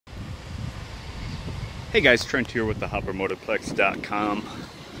Hey guys, Trent here with the HopperMotorplex.com.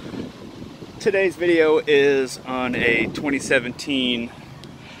 Today's video is on a 2017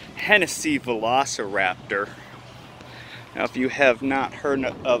 Hennessey Velociraptor. Now, if you have not heard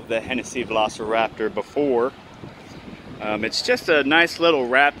of the Hennessey Velociraptor before, it's just a nice little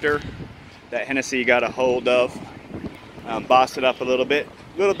Raptor that Hennessey got a hold of, bossed it up a little bit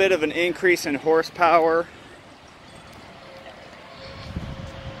of an increase in horsepower.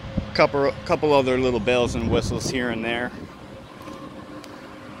 Couple other little bells and whistles here and there.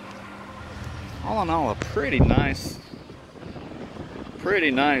 All in all, a pretty nice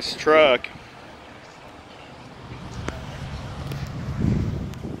truck.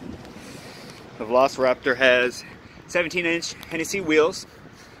 The Velociraptor has 17-inch Hennessey wheels.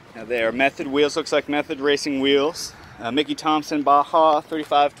 Now they are Method wheels, looks like Method racing wheels. Mickey Thompson Baja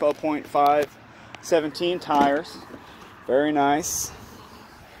 35 12.5 17 tires. Very nice.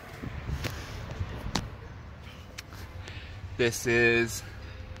 This is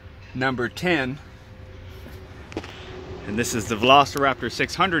number 10, and this is the Velociraptor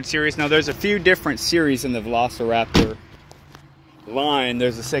 600 series. Now there's a few different series in the Velociraptor line.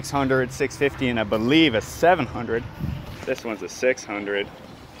 There's a 600, 650, and I believe a 700. This one's a 600.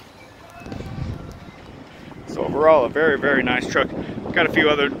 So overall, a very nice truck. Got a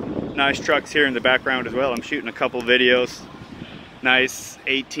few other nice trucks here in the background as well. I'm shooting a couple videos. Nice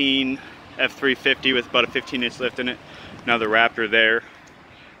 18 F350 with about a 15-inch lift in it. Another Raptor there,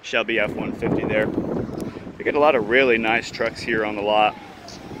 Shelby F-150 there. We get a lot of really nice trucks here on the lot.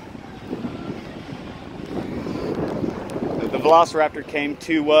 The Velociraptor came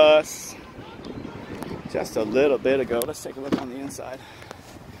to us just a little bit ago. Let's take a look on the inside.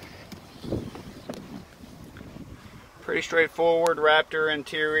 Pretty straightforward Raptor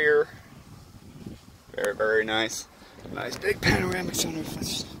interior. Very nice. Nice big panoramic sunroof.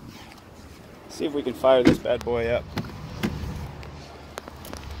 Let's see if we can fire this bad boy up.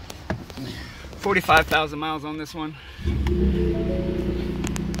 45,000 miles on this one.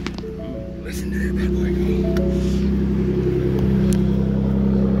 Listen to that bad boy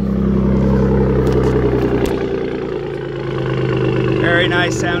go. Very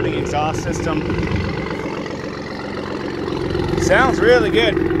nice sounding exhaust system. Sounds really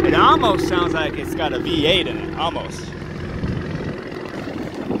good. It almost sounds like it's got a V8 in it, almost.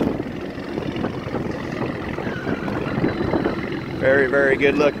 Very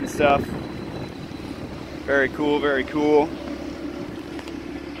good looking stuff. Very cool.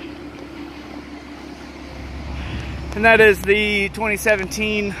 And that is the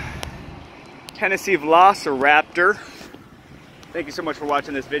 2017 Hennessey Velociraptor. Thank you so much for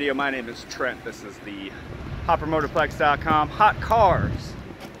watching this video. My name is Trent. This is the HopperMotorplex.com. Hot cars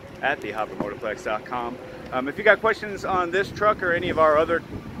at the HopperMotorplex.com. If you got questions on this truck or any of our other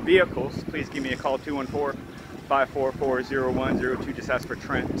vehicles, please give me a call, 214-544-0102. Just ask for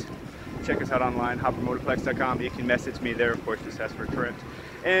Trent. Check us out online, HopperMotorplex.com. You can message me there, of course, just ask for Trent.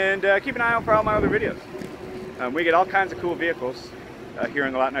 And keep an eye out for all my other videos. We get all kinds of cool vehicles here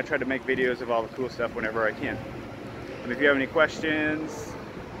in the lot, and I try to make videos of all the cool stuff whenever I can. And if you have any questions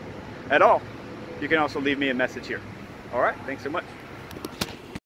at all, you can also leave me a message here. All right, thanks so much.